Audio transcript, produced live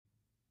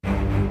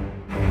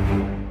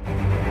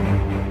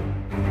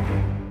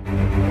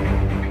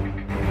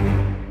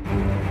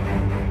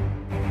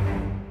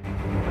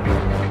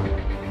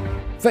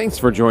Thanks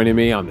for joining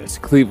me on this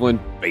Cleveland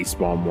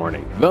baseball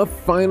morning. The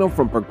final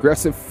from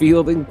Progressive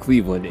Field in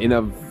Cleveland in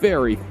a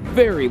very,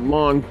 very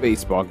long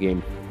baseball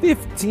game.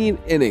 15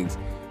 innings.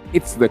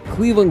 It's the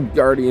Cleveland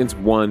Guardians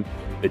 1,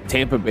 the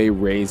Tampa Bay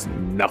Rays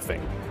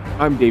nothing.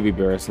 I'm Davey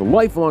Barris, a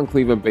lifelong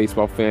Cleveland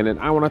baseball fan, and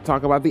I want to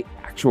talk about the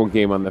actual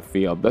game on the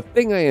field, the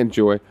thing I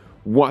enjoy,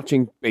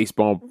 watching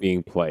baseball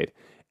being played.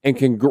 And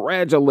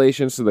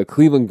congratulations to the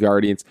Cleveland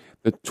Guardians,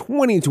 the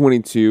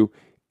 2022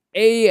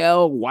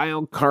 AL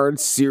Wild Card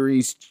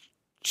Series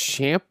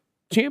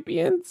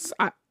champions?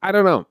 I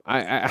don't know.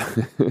 I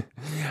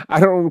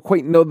don't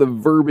quite know the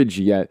verbiage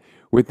yet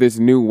with this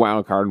new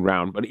wild card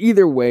round. But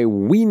either way,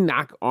 we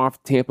knock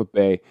off Tampa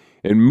Bay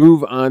and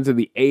move on to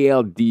the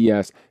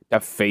ALDS to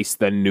face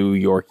the New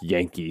York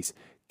Yankees.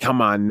 Come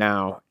on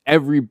now.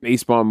 Every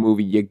baseball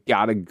movie, you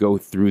got to go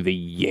through the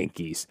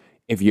Yankees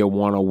if you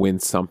want to win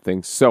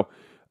something. So,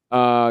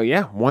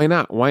 why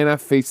not? Why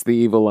not face the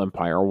evil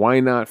empire?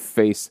 Why not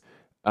face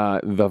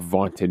the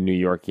vaunted New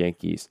York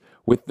Yankees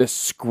with the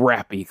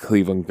scrappy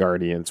Cleveland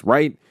Guardians,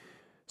 right?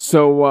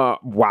 So,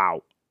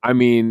 wow. I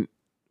mean,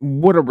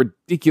 what a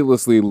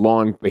ridiculously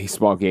long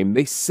baseball game.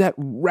 They set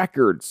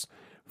records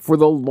for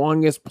the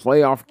longest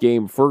playoff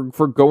game,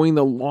 for going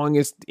the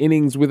longest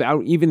innings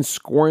without even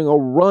scoring a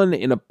run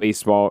in a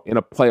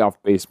playoff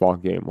baseball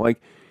game.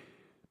 Like,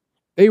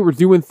 they were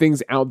doing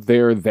things out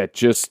there that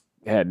just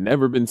had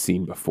never been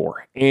seen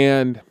before.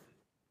 And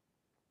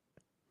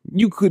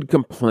you could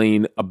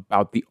complain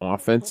about the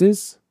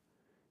offenses.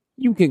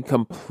 You can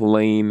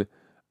complain.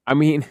 I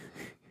mean,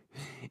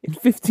 in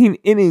 15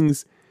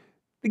 innings,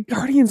 the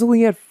Guardians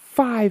only had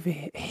 5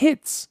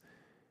 hits.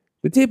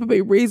 The Tampa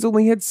Bay Rays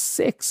only had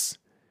 6.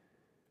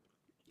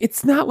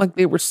 It's not like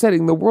they were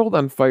setting the world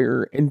on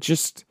fire and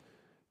just,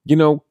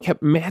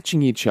 kept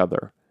matching each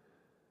other.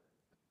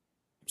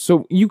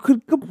 So you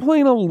could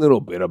complain a little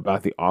bit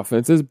about the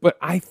offenses, but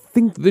I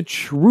think the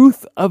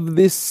truth of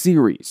this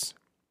series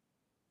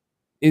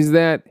is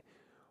that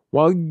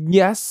while,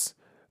 yes,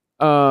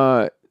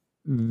 neither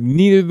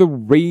the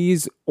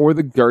Rays or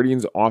the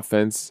Guardians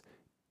offense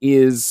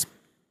is,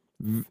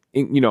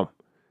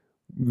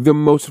 the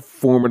most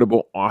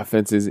formidable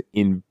offenses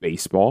in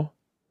baseball,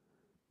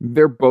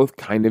 they're both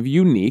kind of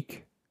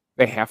unique.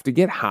 They have to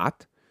get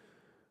hot.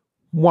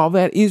 While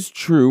that is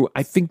true,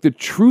 I think the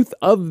truth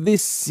of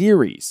this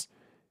series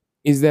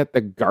is that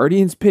the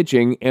Guardians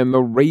pitching and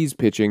the Rays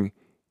pitching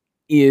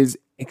is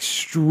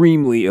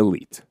extremely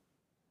elite.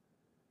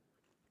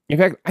 In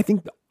fact, I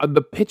think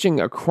the pitching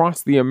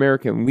across the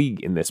American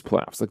League in this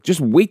playoffs, like just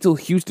wait till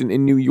Houston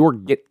and New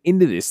York get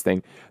into this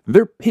thing.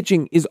 Their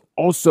pitching is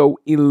also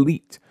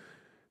elite.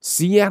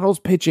 Seattle's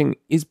pitching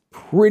is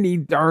pretty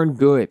darn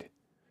good.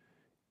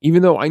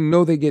 Even though I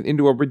know they get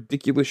into a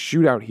ridiculous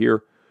shootout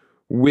here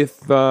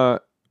with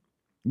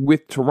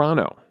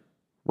Toronto,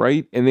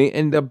 right? And they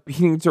end up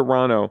beating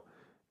Toronto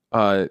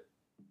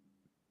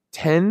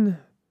 10-9,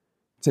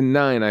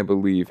 I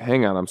believe.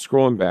 Hang on, I'm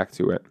scrolling back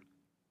to it.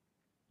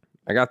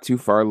 I got too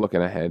far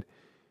looking ahead.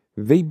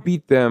 They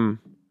beat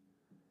them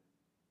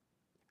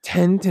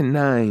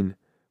 10-9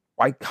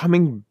 by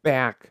coming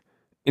back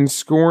and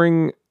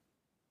scoring,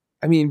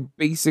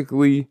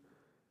 basically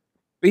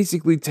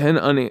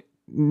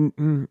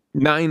 9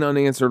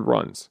 unanswered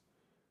runs.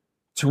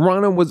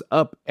 Toronto was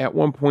up at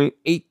one point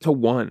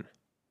 8-1.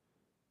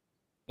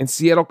 And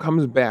Seattle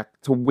comes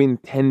back to win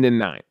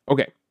 10-9.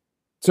 Okay.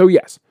 So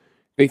yes,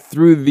 they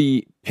threw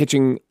the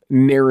pitching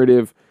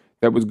narrative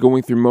that was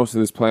going through most of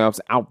this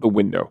playoffs out the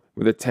window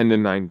with a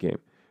 10-9 game.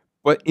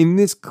 But in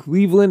this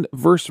Cleveland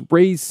versus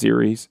Rays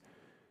series,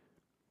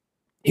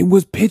 it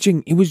was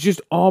pitching. It was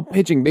just all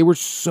pitching. They were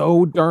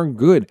so darn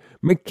good.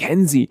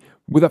 McKenzie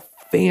with a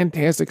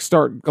fantastic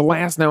start.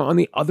 Glass now on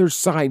the other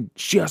side,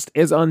 just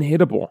as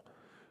unhittable.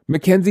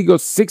 McKenzie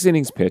goes 6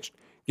 innings pitched,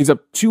 gives up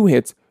 2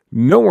 hits,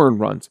 no earned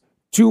runs,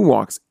 2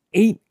 walks,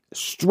 8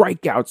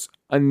 strikeouts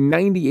on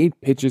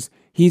 98 pitches.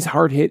 He's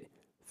hard hit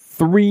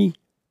 3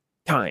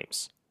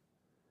 times.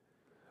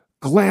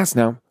 Glass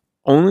now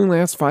only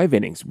lasts 5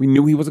 innings. We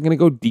knew he wasn't going to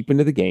go deep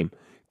into the game.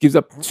 Gives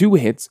up 2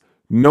 hits,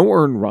 no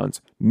earned runs,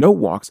 no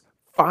walks,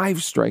 5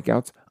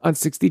 strikeouts on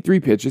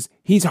 63 pitches.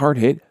 He's hard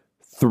hit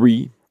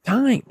 3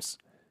 times.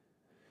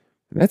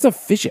 That's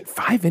efficient.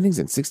 5 innings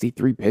and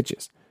 63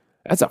 pitches.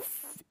 That's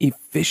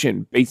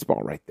efficient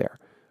baseball right there.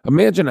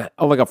 Imagine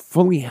a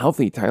fully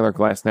healthy Tyler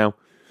Glass now.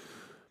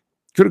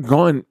 Could have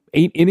gone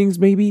 8 innings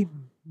maybe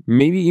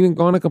even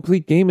gone a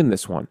complete game in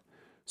this one.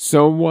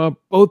 So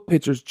both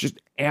pitchers just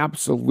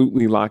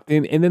absolutely locked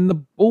in. And then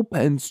the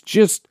bullpens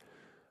just,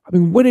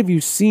 when have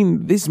you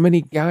seen this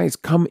many guys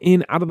come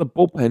in out of the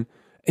bullpen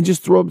and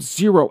just throw up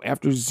 0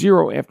 after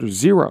 0 after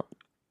 0?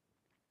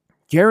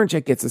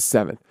 Karinchak gets the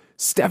 7th.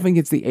 Stefan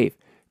gets the 8th.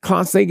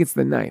 Clase gets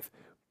the 9th.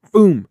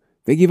 Boom.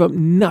 They give up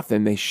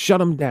nothing. They shut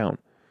him down.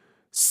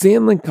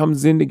 Sandlin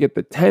comes in to get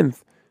the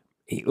 10th.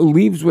 He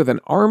leaves with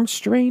an arm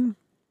strain.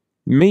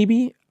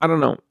 Maybe. I don't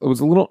know. It was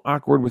a little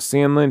awkward with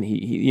Sandlin.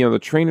 He the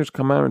trainers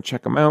come out and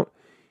check him out.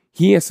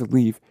 He has to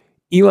leave.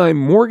 Eli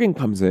Morgan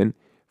comes in,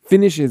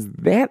 finishes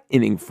that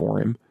inning for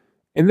him,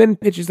 and then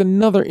pitches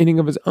another inning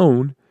of his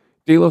own.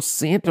 De Los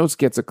Santos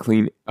gives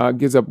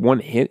up one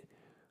hit.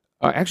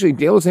 Actually,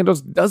 De Los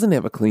Santos doesn't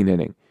have a clean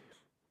inning.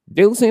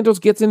 De Los Santos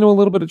gets into a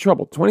little bit of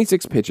trouble.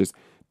 26 pitches,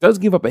 does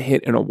give up a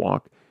hit and a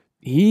walk.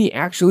 He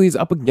actually is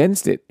up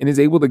against it and is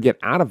able to get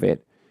out of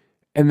it.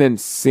 And then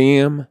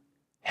Sam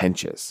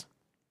Hentges.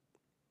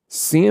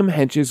 Sam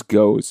Hentges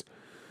goes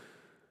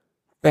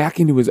back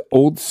into his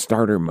old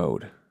starter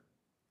mode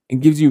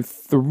and gives you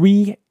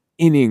 3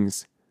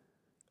 innings,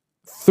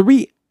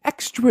 3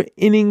 extra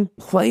inning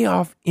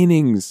playoff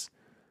innings.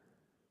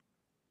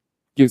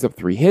 Gives up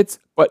 3 hits,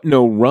 but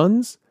no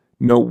runs,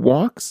 no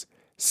walks,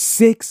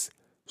 6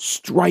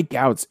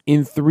 strikeouts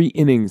in 3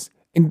 innings,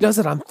 and does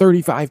it on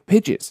 35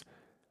 pitches.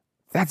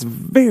 That's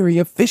very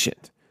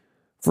efficient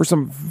for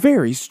some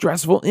very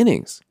stressful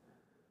innings.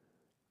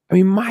 I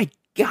mean, my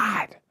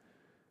God,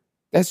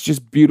 that's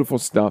just beautiful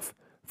stuff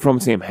from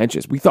Sam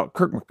Hentges. We thought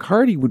Kirk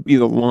McCarty would be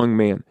the long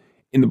man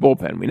in the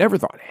bullpen. We never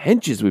thought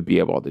Hentges would be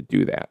able to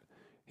do that.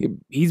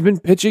 He's been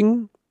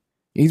pitching.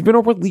 He's been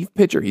a relief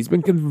pitcher. He's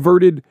been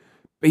converted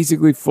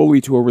basically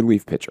fully to a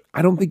relief pitcher.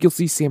 I don't think you'll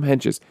see Sam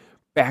Hentges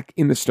back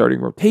in the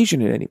starting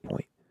rotation at any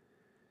point.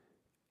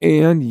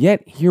 And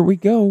yet, here we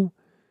go.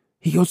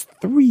 He goes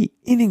 3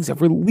 innings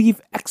of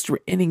relief, extra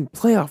inning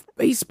playoff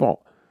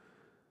baseball.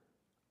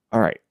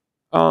 All right.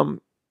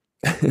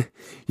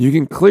 You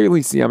can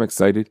clearly see I'm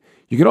excited.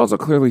 You can also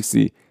clearly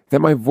see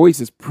that my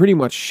voice is pretty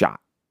much shot.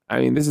 I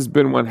mean, this has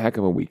been one heck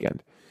of a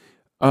weekend.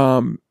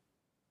 On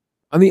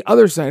the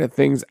other side of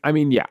things, I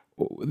mean, yeah,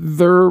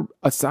 they're,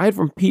 aside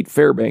from Pete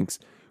Fairbanks,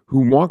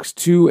 who walks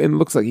to and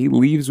looks like he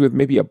leaves with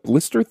maybe a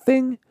blister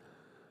thing,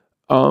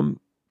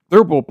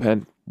 their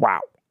bullpen,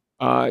 wow.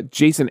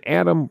 Jason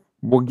Adam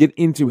will get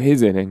into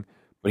his inning,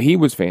 but he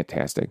was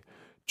fantastic.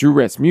 Drew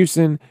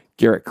Rasmussen,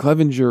 Garrett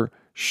Clevenger,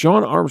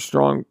 Sean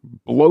Armstrong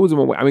blows him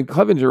away. I mean,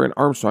 Clevenger and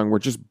Armstrong were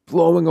just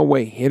blowing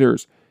away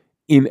hitters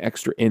in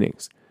extra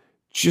innings.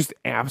 Just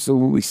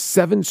absolutely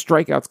 7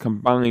 strikeouts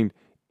combined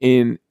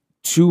in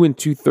 2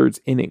 2/3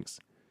 innings.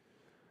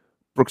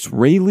 Brooks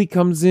Raley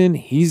comes in.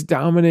 He's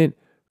dominant.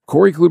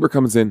 Corey Kluber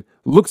comes in,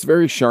 looks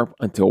very sharp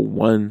until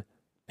one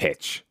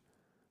pitch.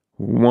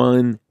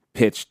 One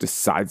pitch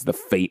decides the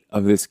fate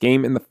of this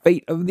game and the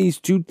fate of these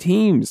two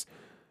teams.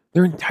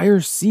 Their entire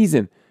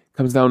season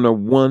comes down to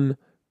one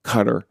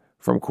cutter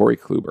from Corey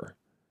Kluber.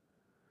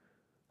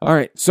 All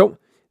right, so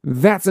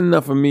that's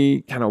enough of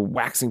me kind of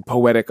waxing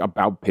poetic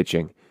about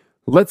pitching.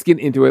 Let's get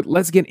into it.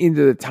 Let's get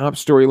into the top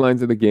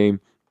storylines of the game.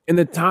 And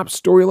the top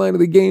storyline of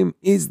the game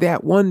is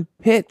that one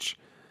pitch.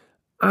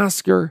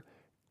 Oscar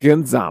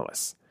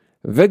Gonzalez,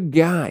 the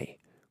guy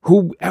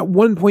who at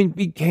one point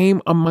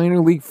became a minor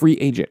league free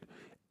agent.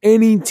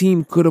 Any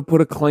team could have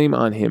put a claim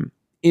on him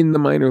in the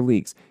minor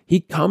leagues. He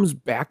comes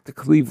back to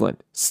Cleveland,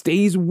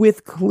 stays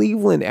with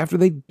Cleveland after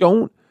they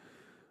don't,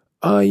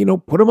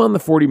 put him on the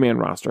 40-man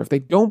roster. If they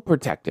don't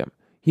protect him,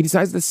 he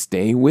decides to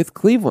stay with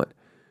Cleveland.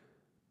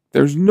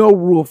 There's no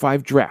Rule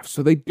 5 draft,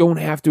 so they don't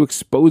have to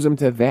expose him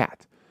to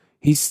that.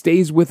 He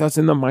stays with us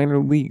in the minor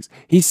leagues.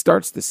 He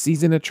starts the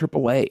season at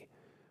AAA.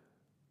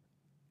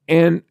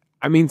 And,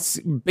 I mean,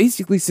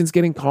 basically since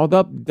getting called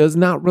up, does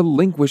not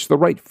relinquish the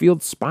right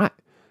field spot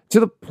to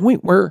the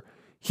point where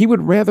he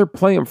would rather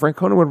play him.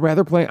 Francona would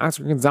rather play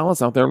Oscar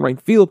Gonzalez out there in right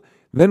field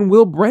than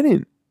Will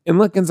Brennan and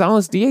let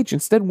Gonzalez DH.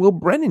 Instead, Will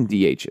Brennan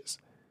DHs.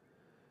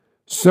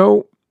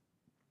 So,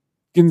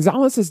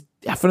 Gonzalez has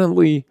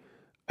definitely,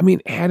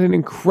 had an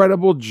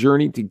incredible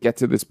journey to get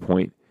to this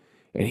point.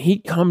 And he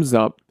comes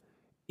up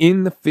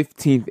in the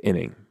 15th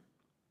inning.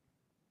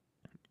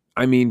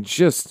 I mean,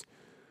 just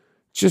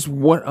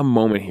what a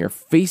moment here.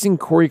 Facing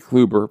Corey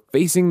Kluber,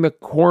 facing the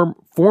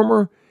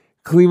former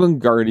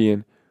Cleveland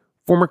Guardian,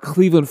 former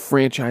Cleveland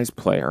franchise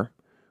player,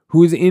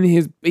 who is in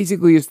his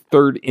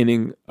 3rd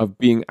inning of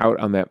being out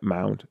on that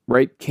mound,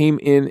 right? Came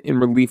in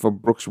relief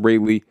of Brooks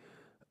Raley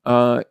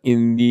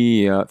in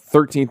the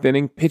 13th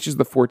inning, pitches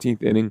the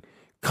 14th inning,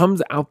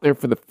 comes out there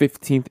for the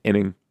 15th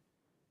inning.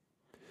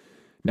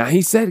 Now,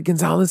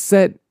 Gonzalez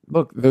said,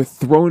 look, they're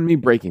throwing me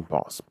breaking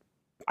balls.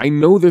 I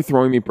know they're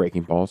throwing me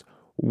breaking balls.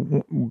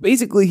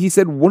 Basically, he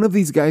said one of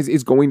these guys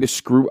is going to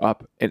screw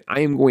up and I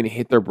am going to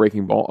hit their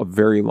breaking ball a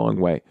very long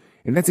way.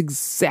 And that's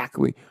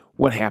exactly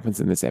what happens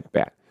in this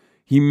at-bat.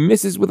 He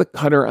misses with a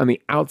cutter on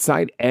the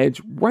outside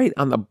edge, right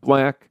on the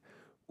black.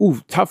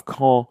 Ooh, tough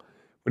call.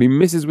 But he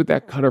misses with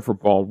that cutter for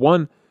ball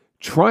 1.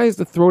 Tries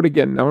to throw it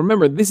again. Now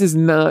remember, this is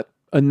not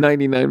a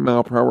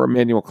 99-mile-per-hour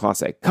Emmanuel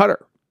Clase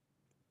cutter.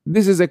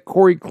 This is a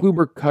Corey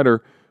Kluber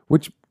cutter,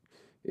 which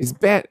is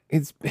bad.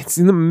 It's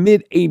in the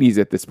mid-80s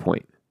at this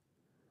point.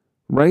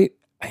 Right?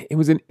 It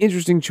was an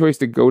interesting choice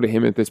to go to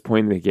him at this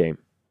point in the game.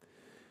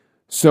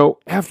 So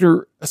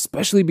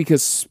especially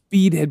because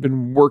speed had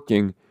been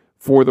working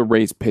for the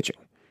Rays pitching,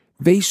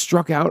 they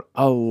struck out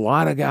a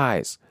lot of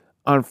guys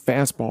on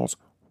fastballs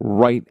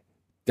right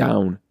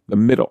down the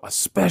middle,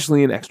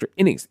 especially in extra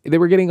innings. They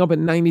were getting up at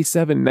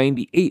 97,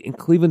 98, and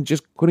Cleveland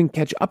just couldn't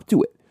catch up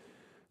to it.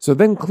 So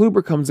then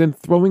Kluber comes in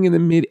throwing in the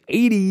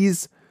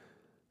mid-80s,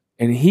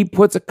 and he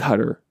puts a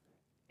cutter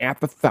at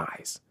the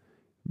thighs.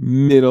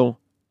 middle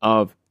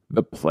of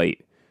the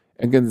plate.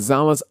 And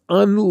Gonzalez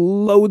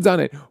unloads on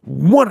it.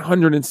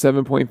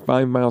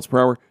 107.5 miles per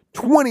hour,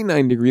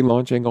 29-degree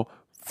launch angle,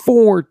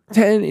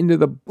 410 into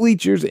the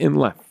bleachers in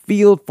left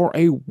field for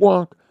a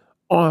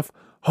walk-off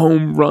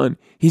home run.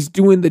 He's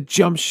doing the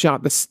jump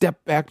shot, the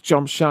step-back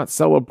jump shot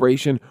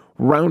celebration,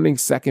 rounding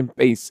second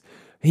base.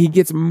 He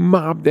gets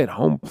mobbed at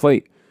home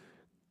plate.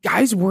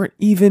 Guys weren't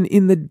even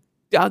in the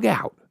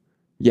dugout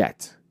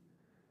yet.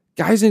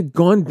 Guys had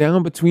gone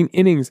down between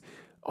innings.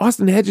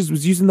 Austin Hedges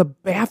was using the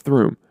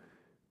bathroom.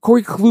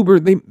 Corey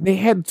Kluber, they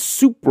had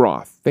soup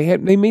broth. They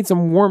made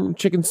some warm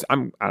chicken. I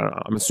don't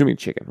know. I'm assuming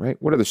chicken,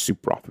 right? What other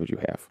soup broth would you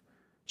have?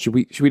 Should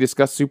we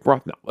discuss soup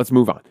broth? No, let's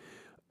move on.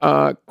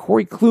 Shane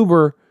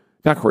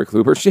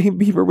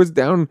Bieber was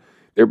down.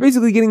 They're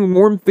basically getting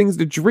warm things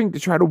to drink to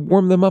try to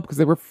warm them up because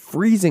they were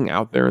freezing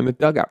out there in the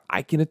dugout.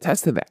 I can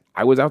attest to that.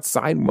 I was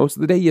outside most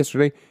of the day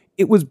yesterday.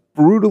 It was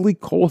brutally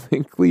cold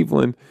in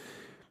Cleveland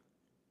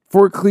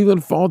for a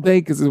Cleveland fall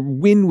day because the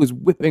wind was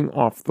whipping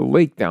off the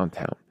lake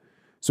downtown.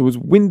 So it was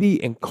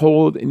windy and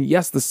cold, and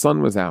yes, the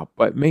sun was out.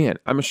 But man,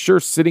 I'm sure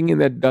sitting in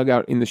that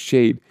dugout in the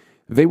shade,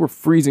 they were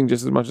freezing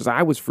just as much as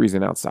I was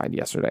freezing outside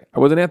yesterday. I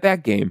wasn't at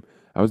that game.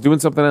 I was doing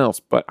something else,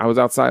 but I was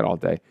outside all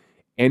day.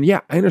 And yeah,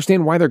 I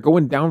understand why they're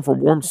going down for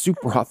warm soup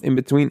broth in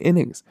between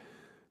innings.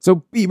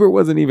 So Bieber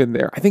wasn't even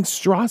there. I think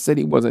Straw said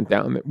he was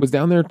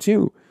down there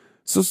too.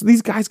 So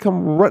these guys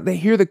they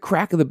hear the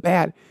crack of the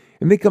bat,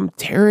 and they come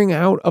tearing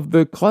out of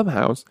the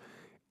clubhouse.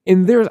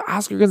 And there's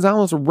Oscar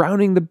Gonzalez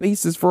rounding the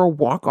bases for a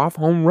walk-off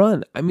home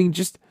run. I mean,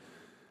 just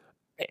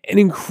an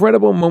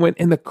incredible moment,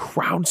 and the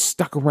crowd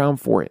stuck around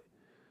for it.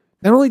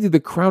 Not only did the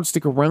crowd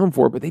stick around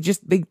for it, but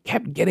they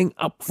kept getting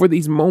up for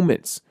these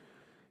moments.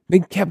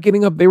 They kept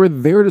getting up. They were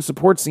there to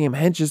support Sam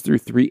Hedges through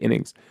 3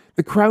 innings.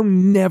 The crowd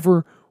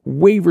never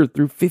wavered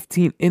through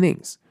 15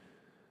 innings.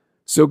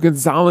 So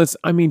Gonzalez,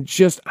 I mean,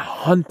 just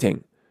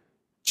hunting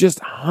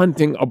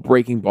a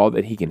breaking ball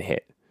that he can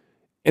hit.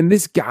 And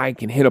this guy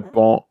can hit a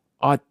ball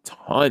a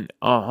ton,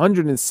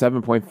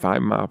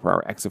 107.5 mile per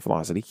hour exit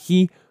velocity.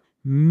 He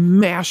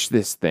mashed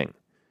this thing.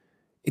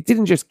 It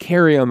didn't just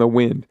carry on the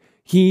wind.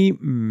 He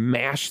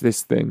mashed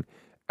this thing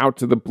out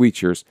to the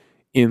bleachers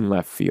in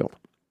left field.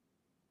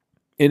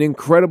 An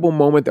incredible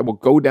moment that will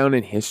go down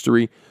in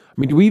history. I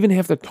mean, do we even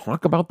have to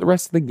talk about the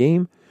rest of the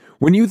game?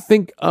 When you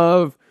think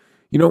of,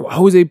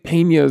 Jose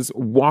Pena's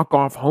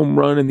walk-off home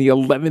run in the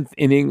 11th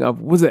inning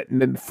of, was it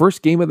the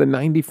first game of the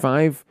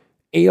 95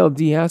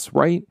 ALDS,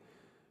 right?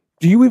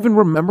 Do you even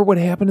remember what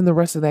happened in the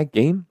rest of that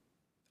game?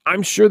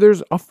 I'm sure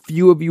there's a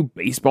few of you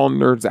baseball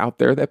nerds out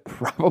there that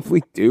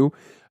probably do.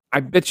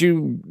 I bet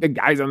you the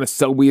guys on the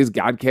So We Is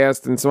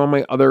Godcast and some of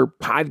my other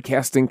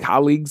podcasting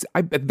colleagues,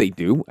 I bet they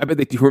do. I bet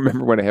they do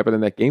remember what happened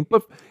in that game.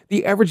 But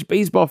the average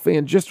baseball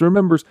fan just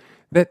remembers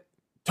that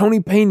Tony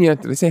Pena,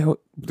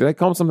 did I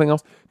call him something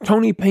else?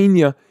 Tony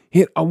Pena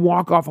hit a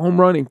walk-off home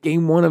run in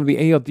Game 1 of the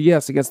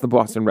ALDS against the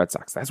Boston Red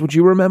Sox. That's what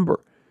you remember.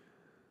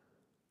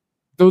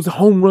 Those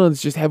home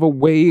runs just have a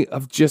way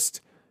of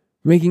just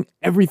making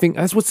everything.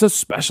 That's what's so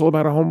special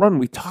about a home run.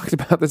 We talked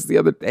about this the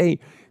other day.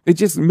 They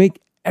just make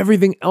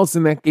everything else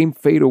in that game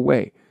fade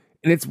away.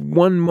 And it's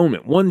one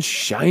moment, one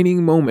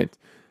shining moment.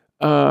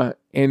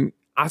 And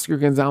Oscar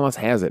Gonzalez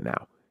has it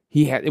now.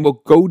 It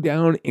will go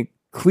down in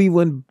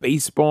Cleveland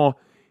baseball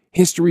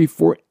history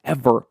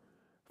forever.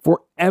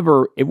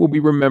 Forever, it will be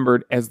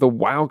remembered as the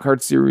wild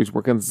card series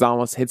where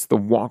Gonzalez hits the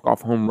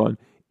walk-off home run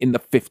in the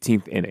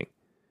 15th inning.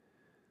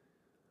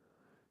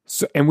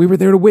 So, and we were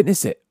there to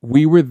witness it.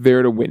 We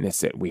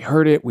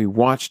heard it. We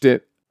watched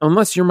it.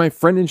 Unless you're my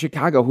friend in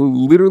Chicago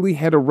who literally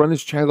had to run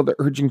his child to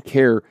urgent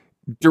care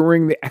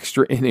during the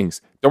extra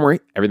innings. Don't worry,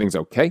 everything's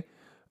okay.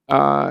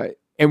 And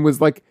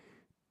was like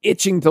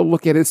itching to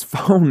look at his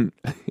phone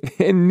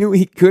and knew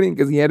he couldn't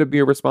because he had to be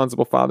a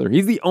responsible father.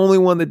 He's the only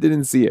one that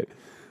didn't see it.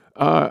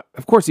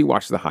 Of course, he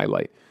watched the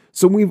highlight.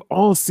 So we've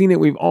all seen it.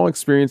 We've all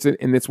experienced it.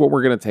 And it's what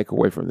we're going to take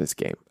away from this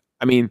game.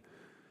 I mean,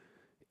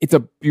 it's a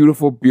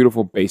beautiful,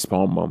 beautiful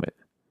baseball moment.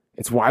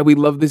 It's why we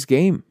love this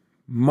game.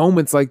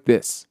 Moments like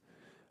this.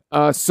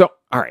 All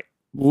right,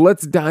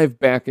 let's dive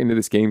back into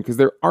this game because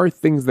there are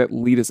things that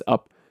lead us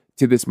up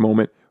to this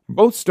moment.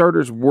 Both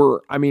starters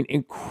were,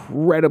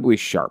 incredibly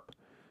sharp.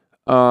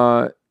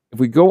 If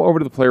we go over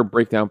to the player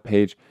breakdown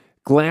page,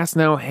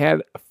 Glasnow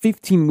had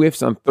 15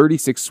 whiffs on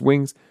 36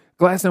 swings.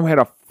 Glasnow had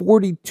a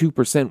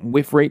 42%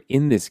 whiff rate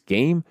in this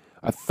game,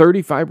 a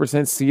 35%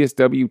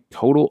 CSW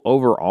total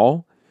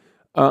overall.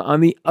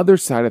 On the other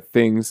side of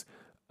things,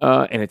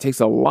 and it takes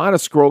a lot of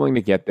scrolling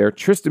to get there,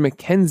 Tristan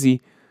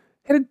McKenzie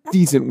had a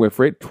decent whiff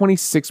rate,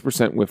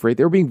 26% whiff rate.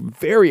 They were being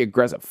very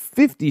aggressive,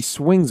 50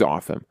 swings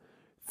off him,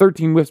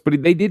 13 whiffs,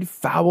 but they did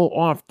foul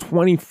off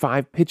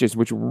 25 pitches,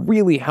 which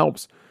really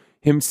helps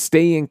him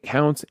stay in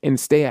counts and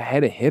stay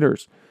ahead of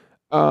hitters.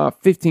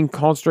 15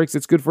 called strikes,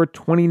 it's good for a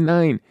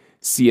 29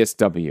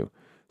 CSW.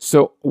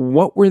 So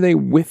what were they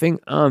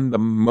whiffing on the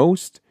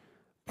most?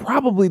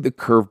 Probably the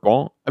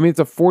curveball. It's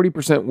a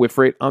 40% whiff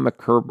rate on the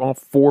curveball,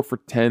 4 for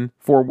 10,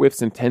 4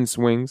 whiffs and 10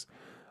 swings.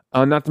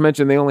 Not to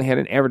mention they only had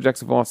an average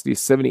exit velocity of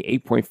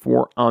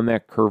 78.4 on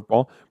that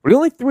curveball, but he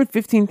only threw it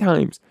 15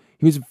 times.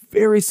 He was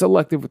very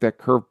selective with that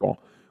curveball,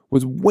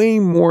 was way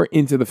more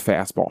into the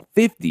fastball,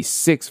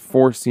 56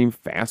 four-seam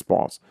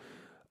fastballs.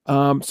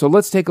 So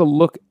let's take a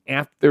look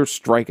at their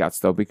strikeouts,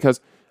 though, because,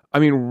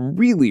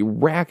 really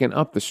racking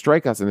up the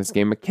strikeouts in this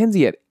game.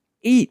 McKenzie had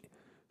 8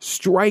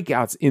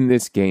 strikeouts in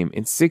this game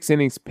in 6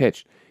 innings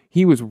pitched.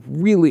 He was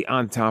really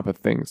on top of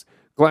things.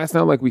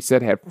 Glasnow, like we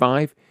said, had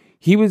 5.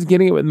 He was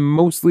getting it with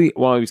mostly,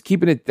 while he was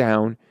keeping it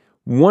down,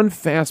 1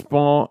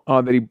 fastball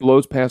that he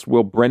blows past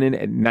Will Brennan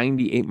at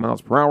 98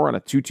 miles per hour on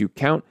a 2-2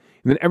 count.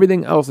 And then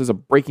everything else is a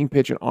breaking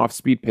pitch and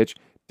off-speed pitch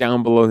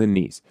down below the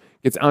knees.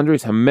 Gets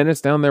Andres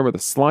Jimenez down there with a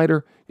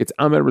slider. Gets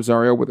Ahmed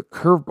Rosario with a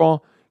curveball.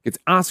 Gets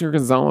Oscar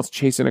Gonzalez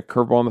chasing a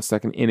curveball in the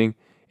 2nd inning.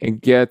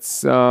 And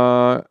gets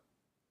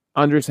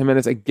Andres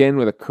Jimenez again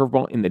with a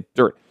curveball in the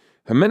dirt.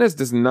 Jimenez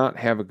does not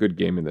have a good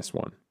game in this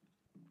one.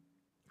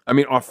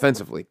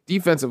 Offensively.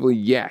 Defensively,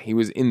 yeah, he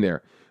was in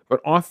there.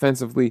 But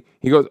offensively,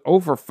 he goes 0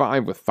 for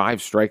 5 with 5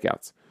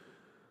 strikeouts.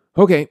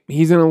 Okay,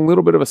 he's in a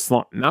little bit of a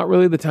slump. Not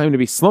really the time to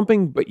be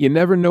slumping, but you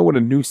never know what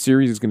a new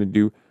series is going to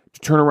do to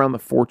turn around the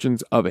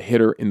fortunes of a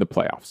hitter in the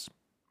playoffs.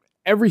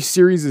 Every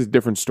series is a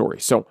different story.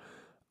 So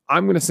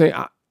I'm going to say,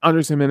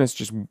 Andres Jimenez,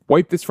 just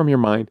wipe this from your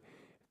mind.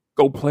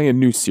 Go play a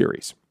new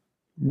series.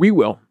 We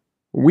will.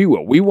 We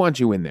want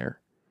you in there.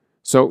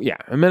 So yeah,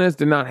 Jimenez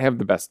did not have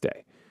the best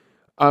day.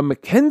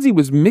 McKenzie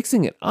was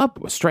mixing it up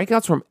with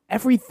strikeouts from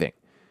everything.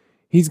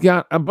 He's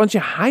got a bunch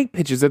of high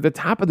pitches at the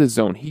top of the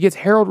zone. He gets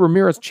Harold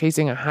Ramirez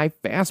chasing a high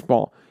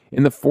fastball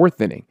in the 4th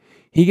inning.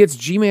 He gets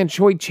G-Man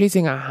Choi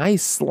chasing a high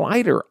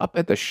slider up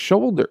at the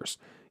shoulders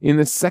in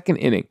the 2nd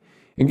inning.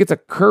 And gets a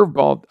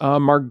curveball,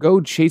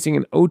 Margot chasing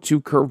an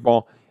 0-2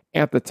 curveball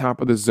at the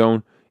top of the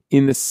zone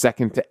in the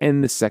 2nd to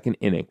end the 2nd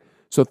inning.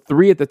 So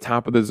 3 at the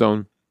top of the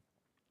zone.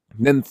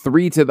 Then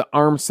 3 to the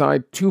arm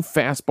side, 2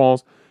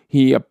 fastballs.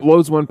 He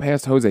blows 1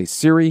 past Jose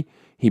Siri.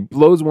 He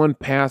blows 1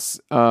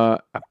 past,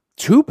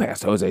 2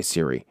 past Jose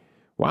Siri.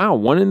 Wow,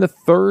 1 in the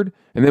 3rd,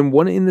 and then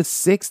 1 in the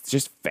 6th.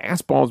 Just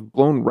fastballs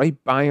blown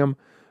right by him.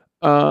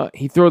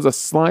 He throws a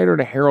slider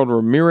to Harold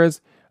Ramirez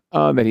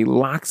that he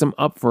locks him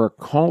up for a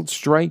called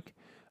strike.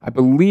 I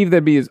believe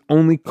that'd be his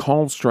only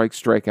called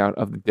strikeout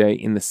of the day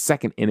in the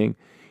 2nd inning.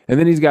 And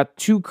then he's got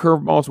 2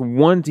 curveballs,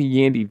 1 to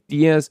Yandy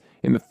Diaz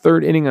in the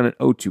 3rd inning on an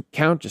 0-2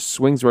 count. Just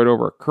swings right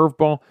over a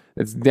curveball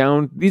that's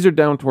down. These are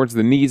down towards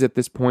the knees at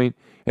this point.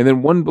 And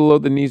then 1 below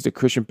the knees to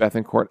Christian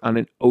Bethancourt on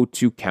an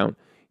 0-2 count.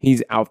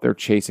 He's out there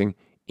chasing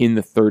in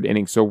the 3rd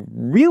inning. So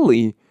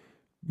really,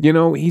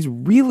 he's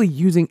really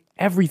using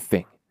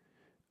everything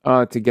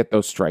to get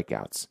those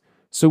strikeouts.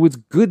 So it's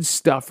good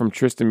stuff from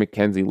Tristan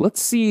McKenzie.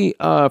 Let's see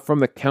from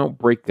the count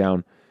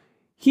breakdown.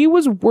 He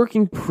was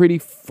working pretty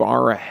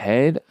far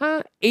ahead.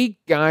 8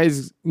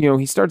 guys,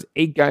 he starts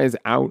 8 guys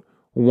out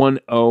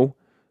 1-0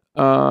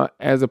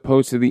 as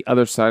opposed to the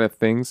other side of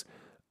things.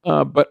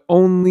 But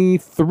only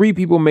 3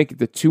 people make it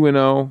to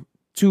 2-0,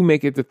 2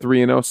 make it to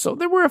 3-0. So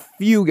there were a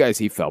few guys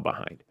he fell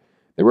behind.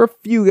 There were a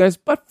few guys,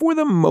 but for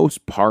the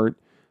most part,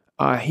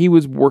 he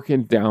was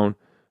working down.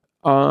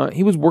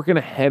 He was working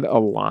ahead a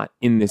lot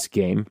in this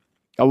game.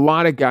 A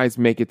lot of guys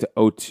make it to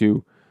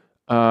 0-2.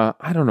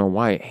 I don't know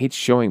why it hates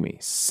showing me.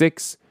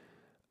 6,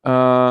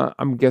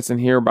 I'm guessing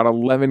here about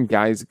 11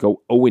 guys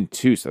go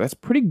 0-2. So that's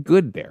pretty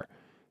good there.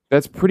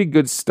 That's pretty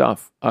good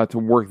stuff to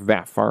work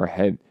that far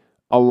ahead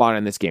a lot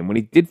in this game. When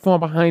he did fall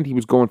behind, he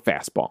was going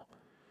fastball.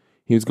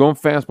 He was going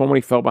fastball when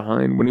he fell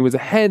behind. When he was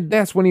ahead,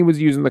 that's when he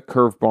was using the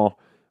curveball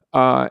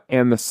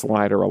and the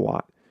slider a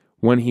lot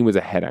when he was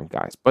ahead on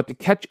guys. But to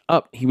catch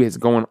up, he was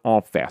going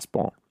all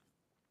fastball.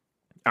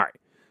 All right,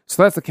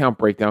 so that's the count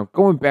breakdown.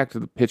 Going back to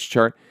the pitch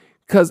chart,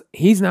 because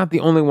he's not the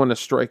only one to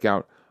strike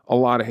out a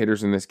lot of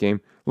hitters in this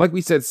game. Like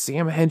we said,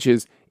 Sam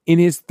Hentges, in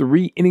his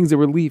 3 innings of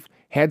relief,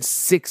 had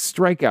 6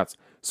 strikeouts.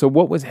 So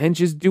what was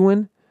Hentges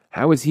doing?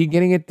 How was he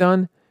getting it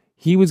done?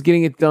 He was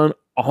getting it done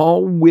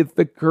all with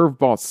the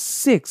curveball.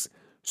 6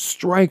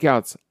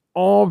 strikeouts,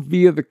 all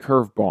via the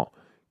curveball.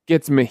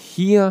 Gets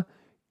Mejia,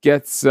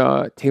 gets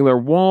Taylor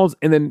Walls,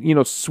 and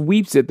then,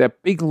 sweeps it.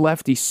 That big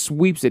lefty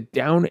sweeps it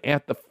down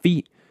at the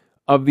feet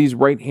of these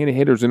right-handed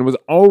hitters. And it was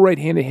all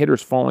right-handed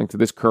hitters falling to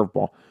this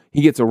curveball.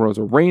 He gets a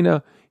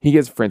Rosarena. He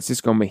gets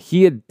Francisco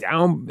Mejia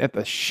down at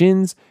the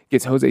shins.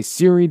 Gets Jose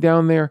Siri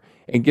down there.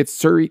 And gets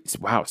Siri.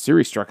 Wow,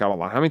 Siri struck out a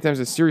lot. How many times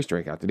did Siri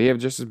strike out? Did he have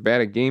just as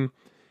bad a game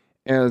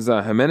as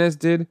Jimenez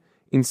did?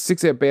 In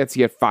 6 at-bats,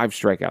 he had 5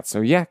 strikeouts.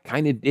 So, yeah,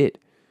 kind of did.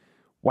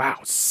 Wow,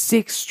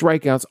 6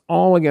 strikeouts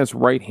all against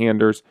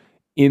right-handers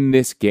in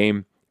this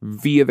game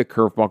via the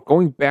curveball.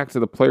 Going back to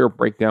the player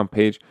breakdown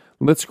page,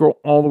 let's scroll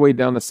all the way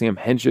down to Sam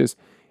Hentges.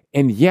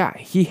 And, yeah,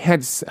 he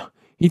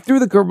threw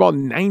the curveball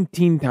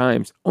 19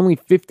 times, only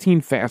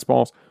 15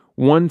 fastballs,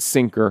 1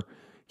 sinker.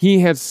 He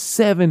had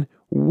 7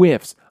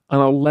 whiffs on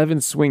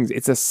 11 swings.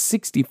 It's a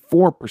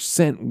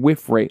 64%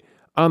 whiff rate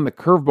on the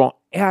curveball.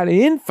 Add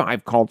in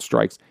 5 called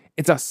strikes.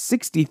 It's a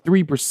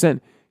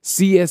 63%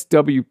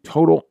 CSW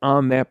total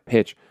on that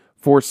pitch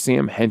for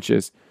Sam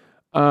Hentges.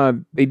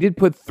 They did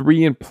put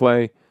 3 in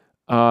play.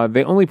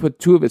 They only put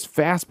 2 of his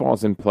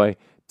fastballs in play,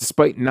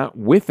 despite not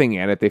whiffing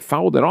at it. They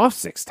fouled it off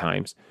 6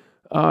 times.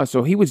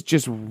 So he was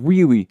just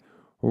really,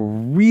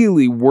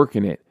 really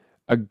working it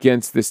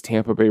against this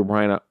Tampa Bay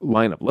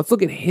lineup. Let's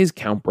look at his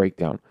count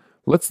breakdown.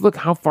 Let's look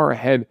how far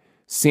ahead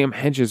Sam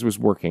Hedges was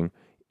working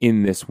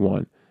in this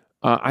one.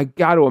 I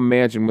got to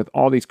imagine with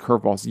all these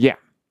curveballs,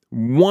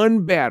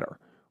 one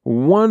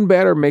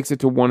batter makes it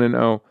to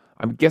 1-0.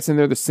 I'm guessing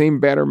they're the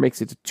same batter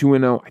makes it to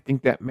 2-0. I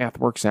think that math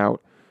works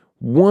out.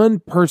 One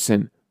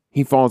person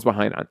he falls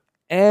behind on.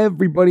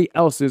 Everybody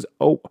else is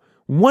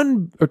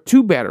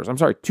 2 batters. I'm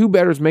sorry, 2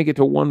 batters make it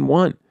to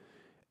 1-1.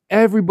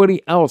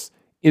 Everybody else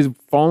is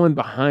falling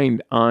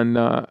behind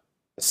on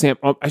Sam.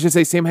 I should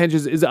say Sam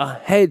Hedges is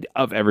ahead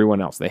of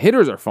everyone else. The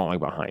hitters are falling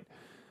behind.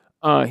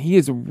 He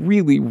is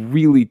really,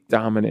 really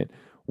dominant,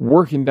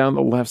 working down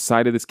the left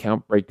side of this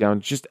count breakdown,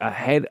 just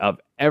ahead of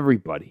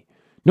everybody.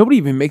 Nobody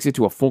even makes it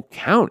to a full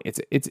count.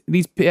 It's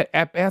these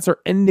at-bats are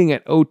ending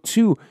at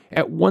 0-2,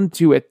 at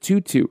 1-2, at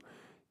 2-2.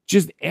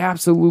 Just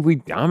absolutely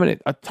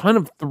dominant. A ton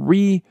of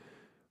 3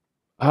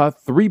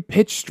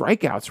 pitch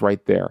strikeouts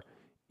right there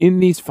in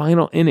these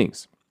final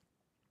innings.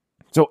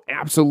 So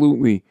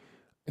absolutely,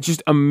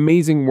 just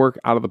amazing work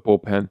out of the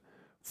bullpen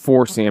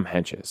for Sam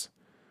Hedges.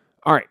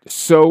 All right,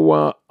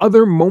 so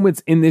other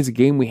moments in this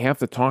game we have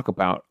to talk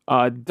about.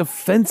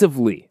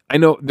 Defensively, I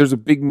know there's a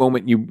big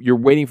moment you're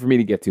waiting for me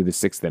to get to, the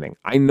 6th inning.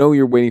 I know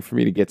you're waiting for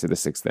me to get to the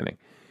 6th inning.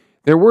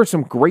 There were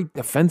some great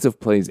defensive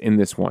plays in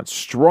this one.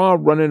 Straw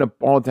running a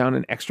ball down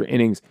in extra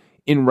innings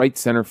in right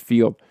center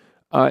field.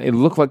 It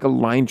looked like a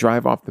line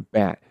drive off the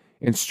bat,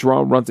 and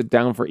Straw runs it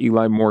down for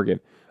Eli Morgan.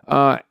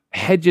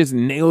 Hedges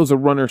nails a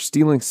runner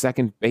stealing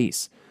second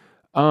base.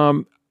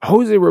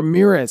 Jose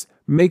Ramirez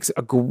makes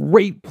a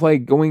great play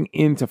going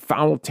into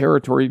foul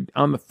territory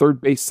on the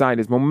third base side.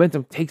 His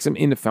momentum takes him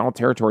into foul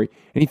territory,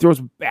 and he throws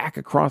back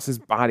across his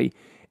body.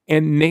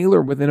 And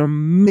Naylor with an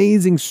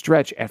amazing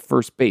stretch at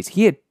first base.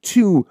 He had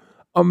 2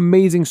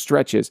 amazing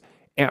stretches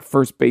at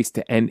first base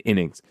to end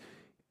innings.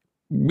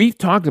 We've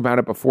talked about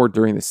it before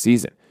during the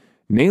season.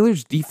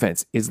 Naylor's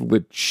defense is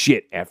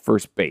legit at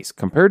first base.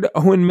 Compared to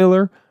Owen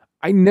Miller,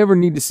 I never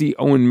need to see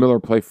Owen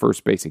Miller play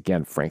first base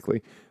again,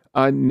 frankly.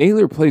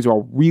 Naylor plays a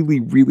really,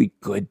 really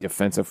good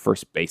defensive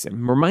first base. It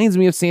reminds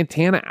me of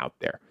Santana out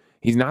there.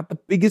 He's not the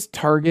biggest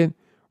target,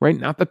 right?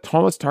 Not the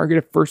tallest target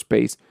at first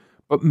base,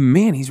 but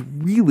man, he's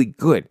really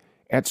good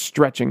at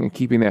stretching and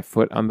keeping that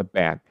foot on the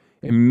bat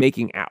and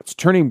making outs.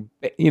 Turning,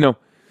 I'm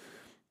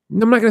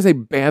not going to say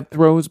bad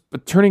throws,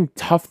 but turning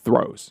tough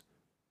throws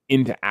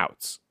into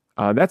outs.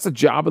 That's the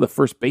job of the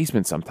first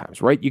baseman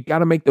sometimes, right? You got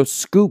to make those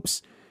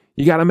scoops.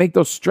 You got to make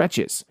those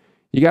stretches.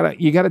 You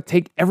gotta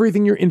take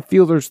everything your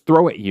infielders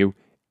throw at you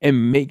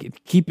and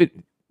keep it,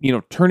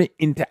 turn it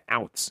into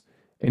outs.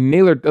 And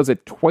Naylor does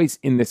it twice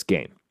in this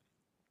game.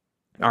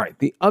 All right,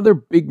 the other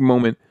big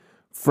moment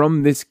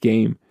from this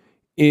game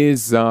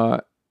is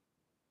the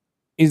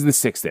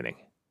 6th inning.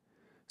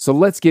 So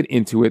let's get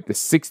into it. The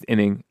 6th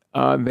inning,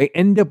 they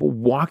end up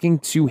walking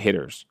 2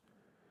 hitters.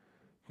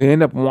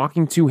 And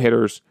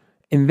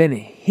then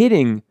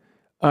hitting.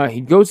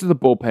 He goes to the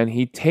bullpen.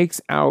 He takes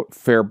out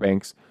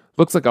Fairbanks.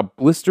 Looks like a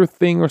blister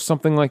thing or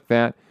something like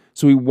that.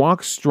 So he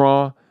walks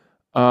Straw.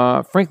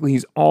 Frankly,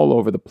 he's all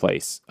over the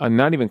place.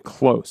 Not even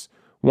close.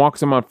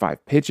 Walks him on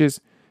 5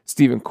 pitches.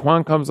 Stephen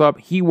Kwan comes up.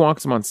 He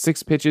walks him on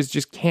 6 pitches.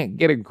 Just can't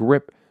get a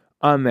grip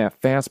on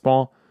that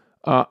fastball.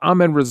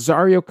 Ahmed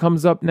Rosario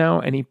comes up now,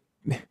 and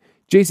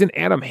Jason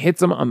Adam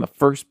hits him on the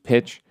first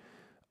pitch.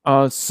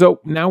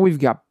 So now we've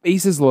got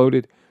bases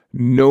loaded,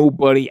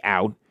 nobody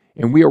out,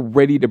 and we are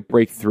ready to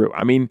break through.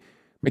 I mean,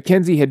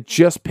 McKenzie had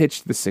just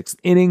pitched the 6th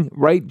inning,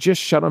 right?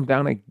 Just shut him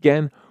down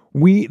again.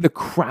 The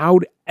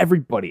crowd,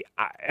 everybody,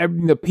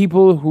 the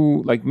people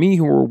who, like me,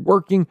 who were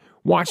working,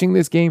 watching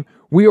this game,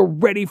 we are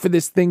ready for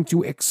this thing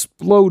to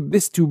explode,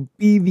 this to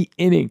be the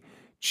inning.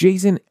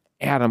 Jason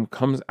Adam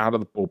comes out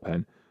of the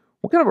bullpen.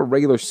 What kind of a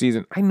regular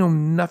season? I know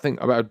nothing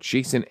about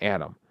Jason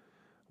Adam.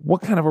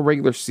 What kind of a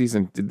regular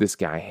season did this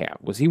guy have?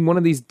 Was he one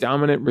of these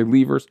dominant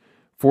relievers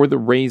for the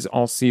Rays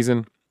all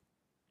season?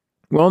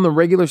 Well, in the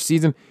regular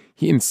season,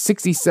 in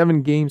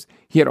 67 games,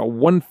 he had a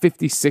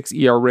 1.56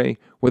 ERA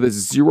with a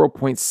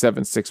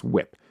 0.76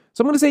 whip.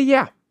 So I'm going to say,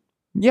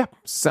 yeah,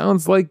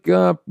 sounds like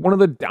one of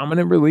the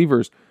dominant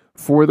relievers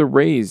for the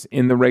Rays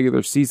in the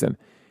regular season.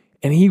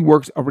 And he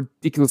works a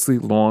ridiculously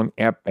long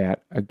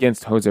at-bat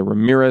against Jose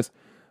Ramirez,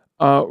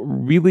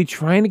 really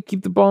trying to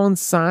keep the ball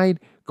inside,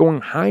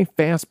 going high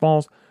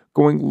fastballs,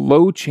 going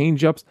low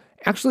changeups,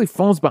 actually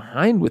falls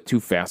behind with 2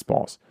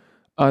 fastballs.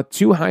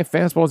 2 high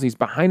fastballs. He's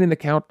behind in the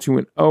count,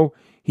 2-0.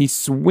 He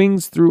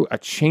swings through a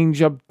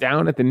changeup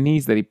down at the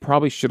knees that he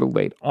probably should have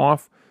laid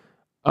off.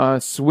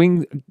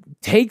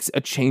 Takes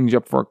a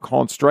changeup for a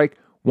called strike,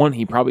 one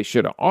he probably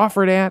should have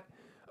offered at,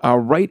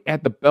 right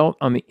at the belt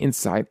on the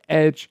inside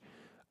edge.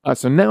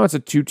 So now it's a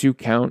 2-2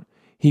 count.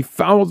 He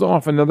fouls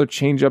off another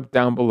changeup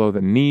down below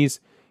the knees.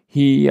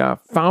 He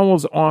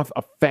fouls off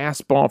a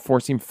fastball,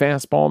 four-seam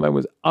fastball that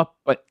was up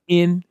but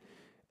in.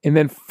 and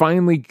then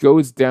finally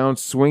goes down,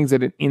 swings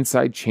at an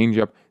inside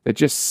changeup that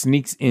just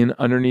sneaks in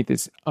underneath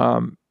his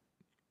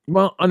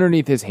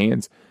underneath his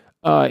hands.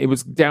 It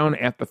was down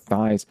at the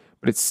thighs,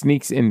 but it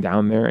sneaks in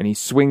down there, and he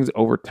swings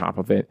over top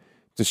of it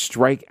to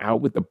strike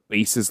out with the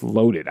bases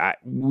loaded.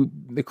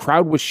 The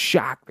crowd was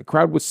shocked. The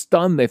crowd was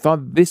stunned. They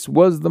thought this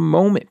was the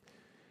moment.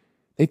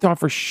 They thought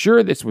for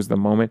sure this was the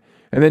moment.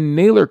 And then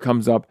Naylor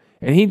comes up,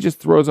 and he just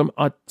throws him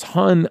a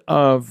ton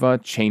of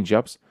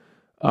changeups,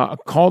 a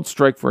called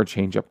strike for a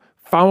changeup,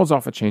 fouls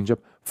off a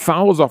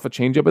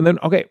changeup, and then,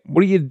 okay,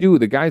 what do?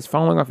 The guy's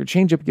fouling off your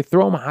changeup. You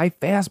throw him a high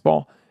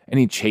fastball, and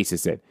he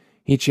chases it.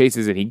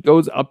 He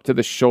goes up to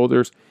the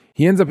shoulders.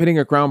 He ends up hitting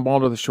a ground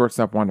ball to the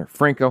shortstop, Wander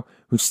Franco,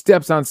 who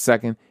steps on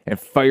second and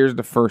fires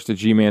the first to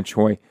Ji-Man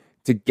Choi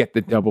to get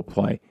the double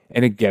play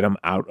and to get him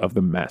out of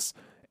the mess.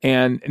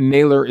 And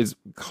Naylor is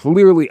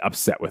clearly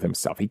upset with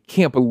himself. He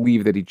can't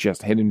believe that he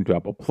just hit a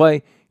double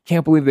play.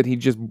 Can't believe that he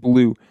just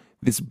blew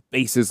this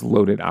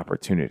bases-loaded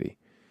opportunity.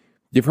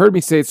 You've heard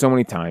me say it so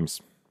many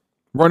times.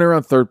 Runner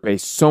on third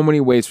base, so many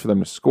ways for them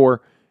to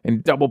score,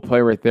 and double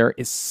play right there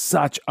is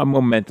such a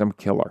momentum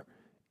killer.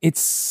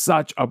 It's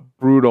such a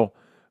brutal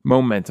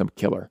momentum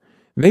killer.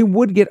 They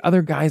would get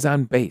other guys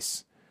on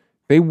base.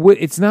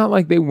 It's not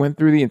like they went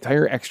through the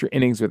entire extra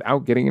innings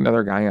without getting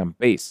another guy on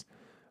base.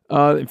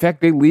 In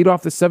fact, they lead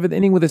off the seventh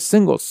inning with a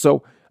single.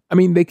 So,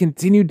 they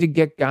continued to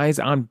get guys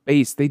on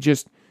base. They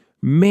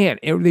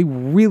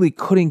really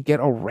couldn't get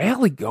a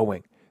rally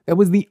going. That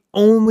was the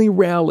only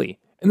rally.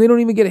 And they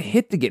don't even get a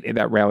hit to get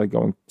that rally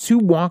going. 2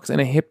 walks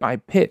and a hit by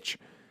pitch.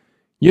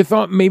 You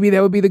thought maybe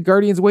that would be the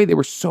Guardians' way. They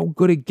were so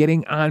good at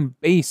getting on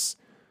base.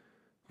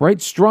 Right?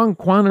 Straw and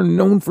Kwan are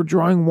known for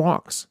drawing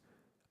walks.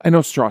 I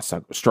know Straw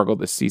struggled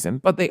this season,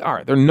 but they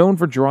are. They're known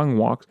for drawing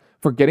walks,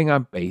 for getting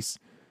on base.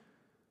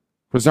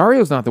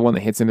 Rosario's not the one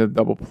that hits into the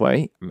double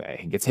play.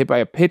 He gets hit by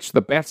a pitch.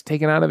 The bat's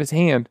taken out of his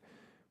hand.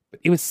 But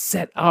it was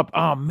set up.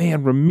 Oh,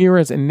 man,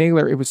 Ramirez and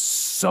Naylor, it was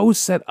so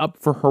set up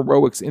for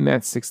heroics in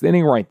that 6th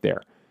inning right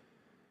there.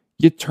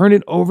 You turn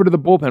it over to the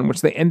bullpen,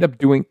 which they end up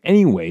doing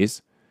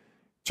anyways,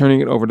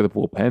 turning it over to the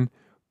bullpen.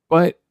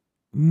 But,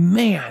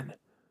 man,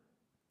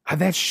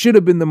 that should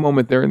have been the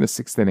moment there in the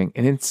 6th inning.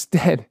 And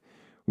instead,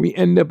 we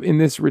end up in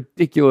this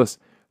ridiculous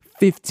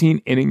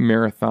 15-inning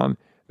marathon.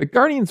 The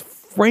Guardians,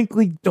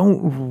 frankly,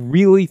 don't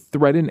really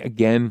threaten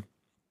again.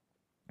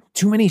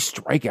 Too many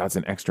strikeouts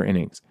in extra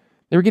innings.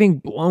 They were getting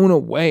blown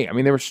away.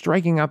 They were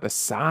striking out the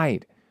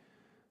side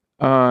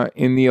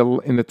in the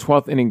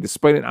 12th inning.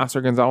 Despite an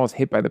Oscar Gonzalez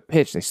hit by the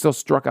pitch, they still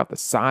struck out the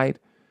side.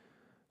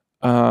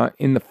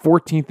 In the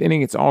 14th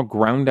inning, it's all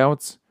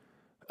groundouts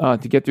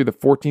to get through the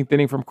 14th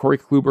inning from Corey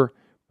Kluber.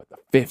 But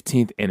the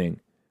 15th inning,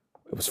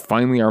 it was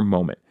finally our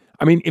moment.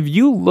 If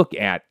you look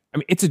at,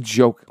 it's a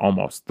joke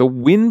almost. The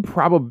win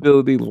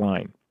probability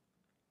line.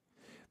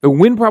 The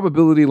win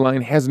probability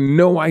line has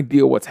no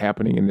idea what's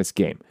happening in this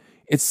game.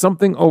 It's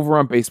something over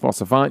on Baseball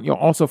Savant. You'll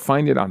also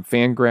find it on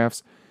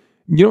Fangraphs.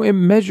 It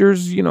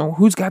measures,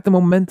 who's got the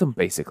momentum,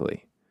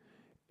 basically.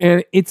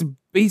 And it's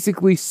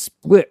basically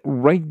split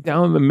right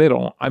down the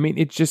middle.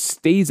 It just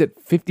stays at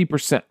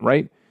 50%,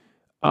 right?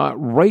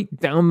 Right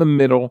down the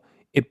middle.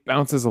 It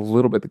bounces a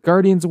little bit the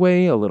Guardians'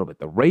 way, a little bit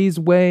the Rays'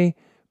 way.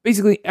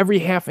 Basically, every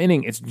half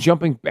inning, it's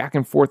jumping back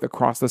and forth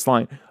across this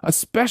line,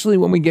 especially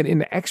when we get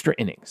into extra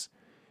innings.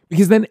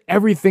 Because then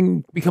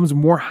everything becomes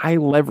more high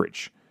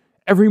leverage.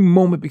 Every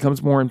moment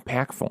becomes more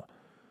impactful.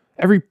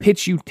 Every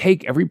pitch you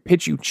take, every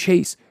pitch you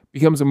chase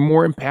becomes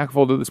more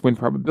impactful to this win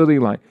probability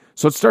line.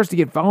 So it starts to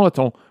get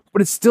volatile,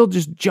 but it's still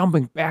just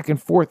jumping back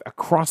and forth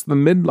across the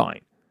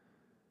midline.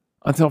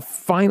 Until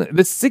finally,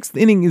 the 6th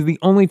inning is the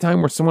only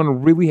time where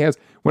someone really has,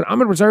 when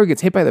Ahmed Rosario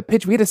gets hit by the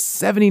pitch, we had a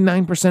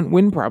 79%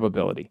 win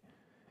probability.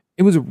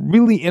 It was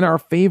really in our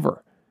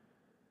favor.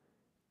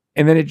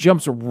 And then it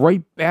jumps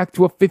right back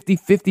to a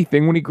 50-50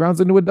 thing when he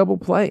grounds into a double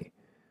play.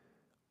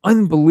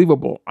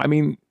 Unbelievable.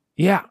 The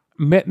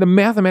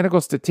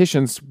mathematical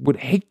statisticians would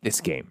hate this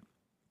game.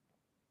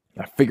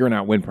 Figuring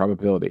out win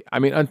probability.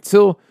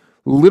 Until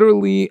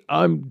literally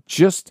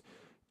just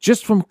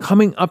from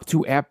coming up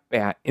to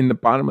at-bat in the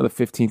bottom of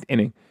the 15th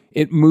inning,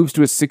 it moves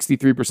to a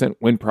 63%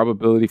 win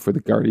probability for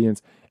the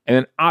Guardians. And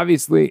then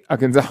obviously a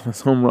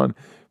Gonzalez home run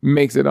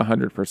makes it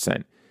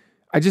 100%.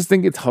 I just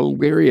think it's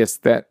hilarious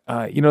that,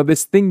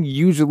 this thing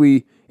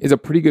usually is a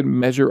pretty good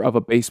measure of a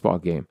baseball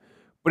game,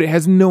 but it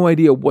has no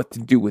idea what to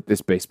do with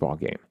this baseball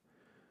game.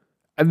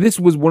 And this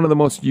was one of the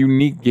most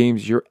unique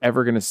games you're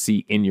ever going to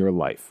see in your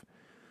life.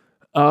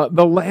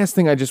 The last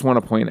thing I just want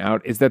to point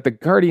out is that the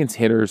Guardians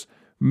hitters,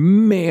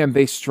 man,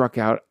 they struck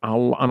out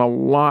on a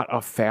lot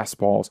of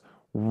fastballs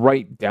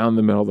right down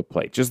the middle of the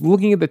plate. Just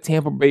looking at the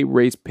Tampa Bay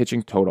Rays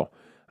pitching total,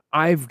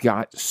 I've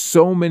got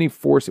so many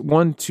 6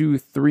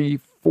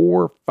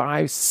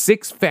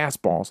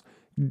 fastballs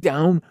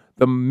down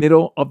the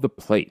middle of the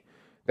plate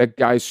that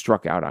guys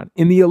struck out on.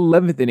 In the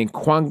 11th inning,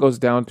 Kwan goes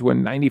down to a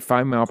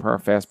 95-mile-per-hour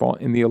fastball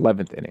in the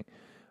 11th inning.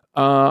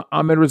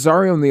 Ahmed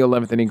Rosario in the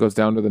 11th inning goes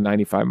down to the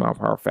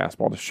 95-mile-per-hour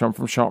fastball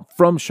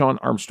from Sean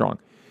Armstrong.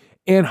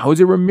 And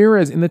Jose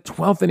Ramirez in the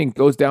 12th inning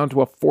goes down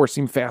to a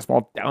four-seam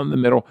fastball down the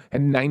middle at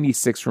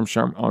 96 from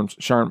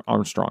Sharm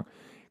Armstrong.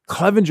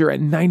 Clevenger at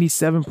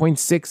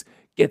 97.6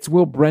 gets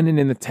Will Brennan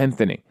in the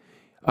 10th inning.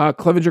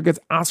 Clevenger gets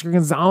Oscar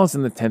Gonzalez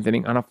in the 10th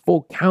inning on a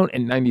full count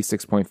at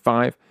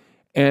 96.5.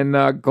 And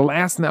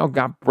Glasnow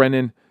got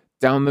Brennan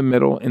down the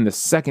middle in the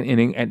second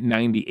inning at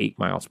 98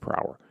 miles per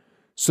hour.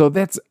 So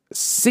that's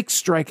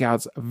 6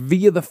 strikeouts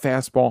via the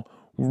fastball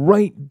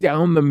right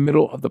down the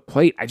middle of the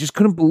plate. I just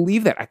couldn't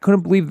believe that. I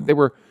couldn't believe that they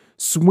were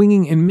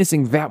swinging and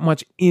missing that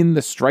much in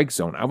the strike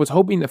zone. I was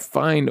hoping to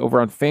find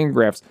over on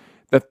Fangraphs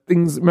the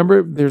things.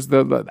 Remember, there's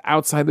the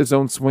outside the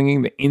zone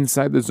swinging, the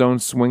inside the zone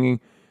swinging.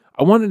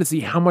 I wanted to see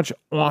how much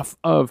off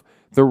of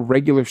the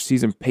regular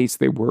season pace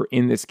they were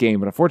in this game,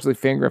 but unfortunately,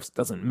 Fangraphs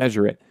doesn't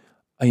measure it,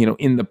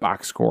 in the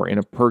box score in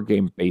a per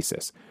game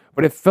basis.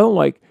 But it felt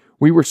like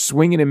we were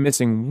swinging and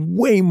missing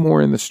way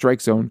more in the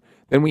strike zone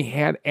than we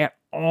had at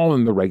all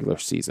in the regular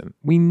season.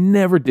 We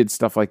never did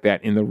stuff like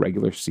that in the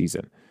regular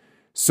season.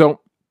 So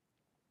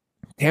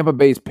Tampa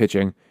Bay's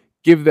pitching,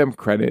 give them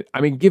credit.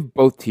 I mean, give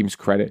both teams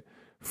credit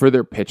for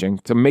their pitching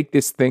to make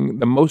this thing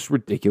the most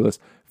ridiculous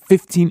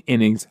 14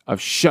 innings of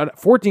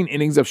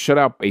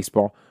shutout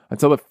baseball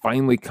until it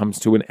finally comes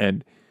to an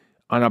end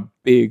on a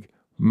big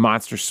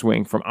monster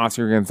swing from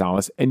Oscar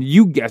Gonzalez. And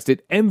you guessed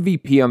it,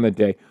 MVP on the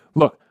day.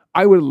 Look,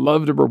 I would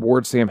love to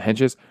reward Sam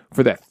Hentges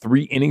for that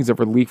 3 innings of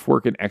relief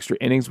work and extra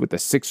innings with the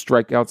 6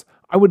 strikeouts.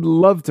 I would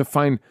love to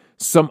find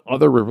some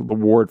other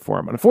reward for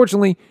him.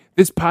 Unfortunately,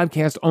 this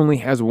podcast only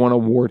has one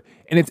award,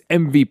 and it's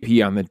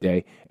MVP on the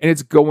day, and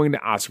it's going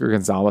to Oscar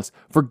Gonzalez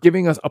for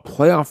giving us a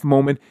playoff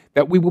moment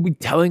that we will be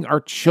telling our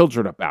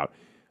children about.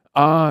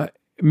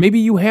 Maybe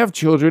you have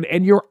children,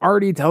 and you're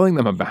already telling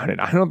them about it.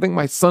 I don't think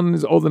my son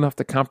is old enough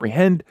to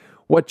comprehend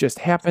what just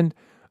happened,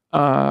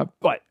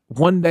 but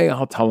one day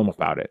I'll tell him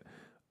about it.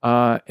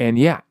 And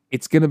yeah,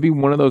 it's going to be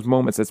one of those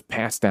moments that's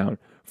passed down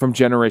from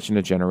generation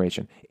to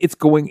generation. It's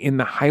going in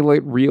the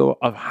highlight reel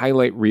of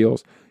highlight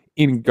reels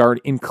in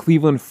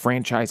Cleveland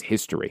franchise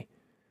history.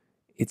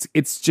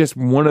 It's just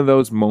one of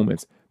those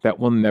moments that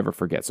we'll never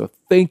forget. So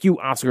thank you,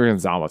 Oscar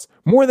Gonzalez.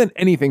 More than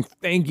anything,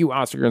 thank you,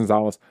 Oscar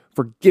Gonzalez,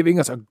 for giving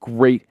us a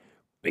great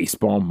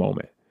baseball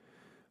moment.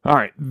 All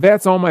right,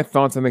 that's all my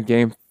thoughts on the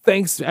game.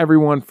 Thanks to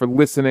everyone for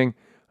listening.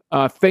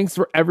 Thanks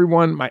for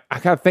everyone. I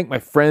gotta thank my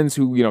friends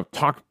who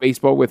talked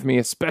baseball with me,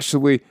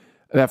 especially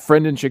that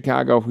friend in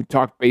Chicago who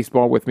talked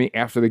baseball with me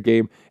after the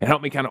game and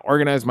helped me kind of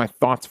organize my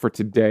thoughts for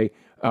today.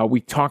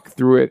 We talked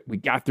through it. We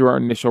got through our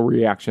initial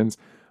reactions.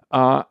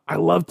 I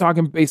love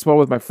talking baseball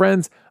with my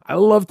friends. I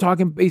love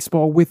talking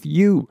baseball with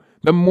you,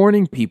 the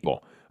morning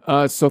people.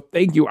 So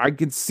thank you. I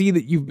can see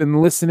that you've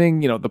been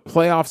listening. The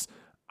playoffs.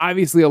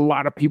 Obviously, a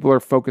lot of people are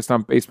focused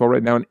on baseball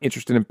right now and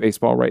interested in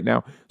baseball right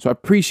now. So I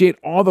appreciate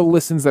all the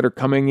listens that are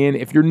coming in.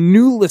 If you're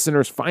new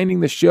listeners finding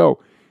the show,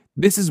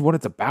 this is what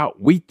it's about.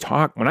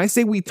 When I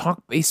say we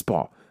talk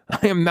baseball,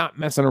 I am not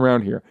messing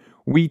around here.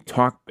 We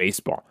talk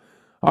baseball.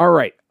 All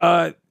right.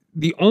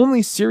 The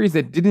only series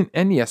that didn't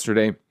end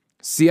yesterday,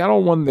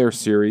 Seattle won their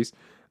series.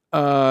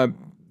 The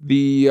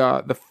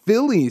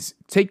Phillies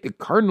take the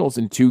Cardinals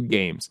in 2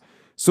 games.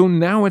 So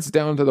now it's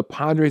down to the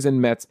Padres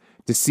and Mets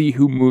to see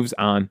who moves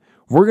on.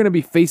 We're going to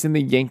be facing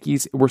the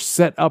Yankees. We're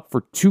set up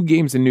for 2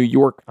 games in New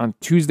York on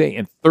Tuesday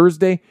and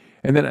Thursday,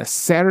 and then a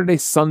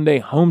Saturday-Sunday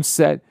home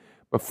set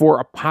before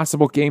a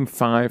possible Game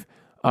 5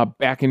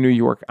 back in New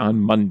York on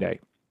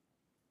Monday.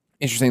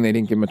 Interesting they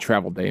didn't give them a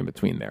travel day in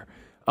between there.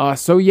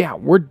 So yeah,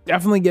 we're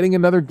definitely getting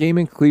another game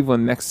in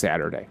Cleveland next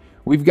Saturday.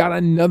 We've got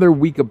another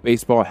week of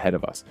baseball ahead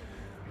of us.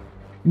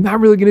 Not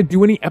really going to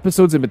do any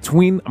episodes in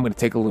between. I'm going to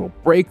take a little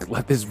break,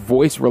 let this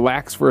voice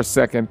relax for a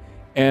second,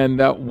 and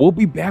we'll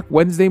be back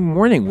Wednesday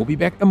morning. We'll be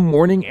back the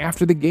morning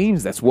after the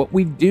games. That's what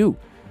we do.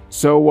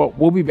 So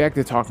we'll be back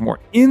to talk more.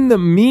 In the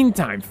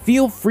meantime,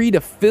 feel free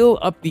to fill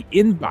up the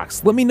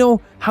inbox. Let me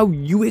know how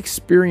you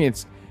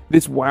experienced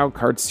this wild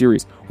card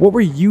series. What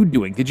were you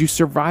doing? Did you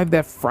survive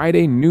that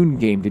Friday noon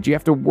game? Did you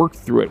have to work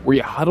through it? Were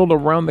you huddled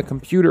around the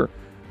computer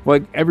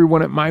like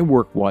everyone at my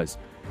work was?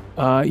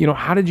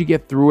 How did you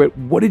get through it?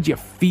 What did you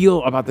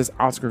feel about this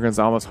Oscar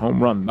Gonzalez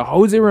home run? The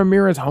Jose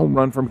Ramirez home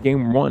run from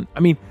game 1. I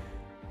mean,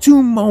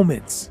 2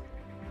 moments.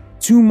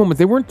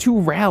 They weren't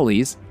 2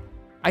 rallies.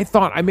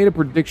 I made a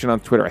prediction on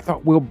Twitter. I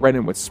thought Will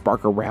Brennan would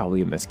spark a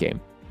rally in this game.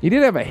 He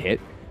did have a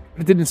hit,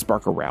 but it didn't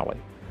spark a rally.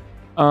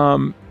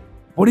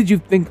 What did you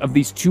think of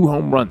these 2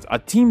 home runs? A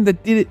team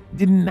that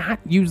did not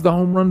use the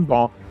home run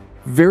ball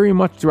very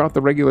much throughout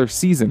the regular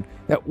season.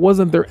 That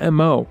wasn't their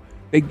MO.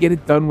 They get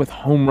it done with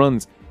home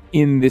runs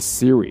in this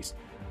series.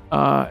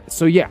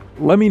 So yeah,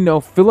 let me know.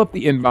 Fill up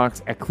the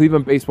inbox at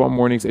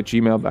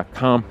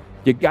clevelandbaseballmornings@gmail.com.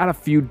 You got a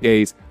few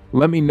days.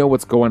 Let me know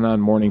what's going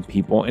on, morning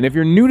people. And if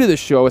you're new to the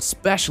show,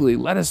 especially,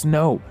 let us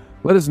know.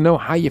 Let us know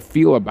how you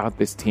feel about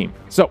this team.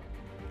 So,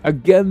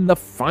 again, the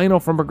final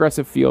from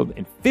Progressive Field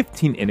in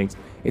 15 innings.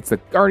 It's the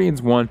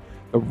Guardians 1,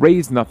 the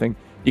Rays nothing.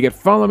 You can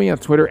follow me on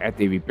Twitter at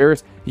Davey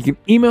Barris. You can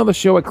email the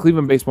show at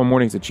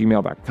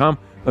clevelandbaseballmornings@gmail.com.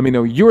 Let me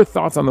know your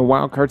thoughts on the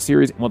Wild Card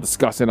series, and we'll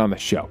discuss it on the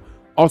show.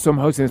 Also, I'm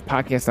hosting this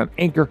podcast on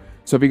Anchor,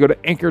 so if you go to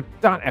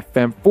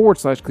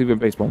anchor.fm/Cleveland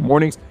Baseball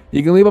Mornings,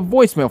 you can leave a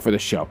voicemail for the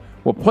show.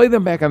 We'll play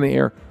them back on the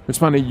air,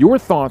 respond to your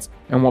thoughts,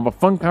 and we'll have a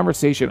fun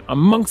conversation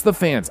amongst the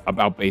fans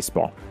about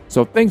baseball.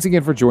 So thanks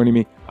again for joining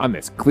me on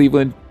this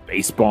Cleveland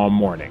Baseball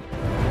Morning.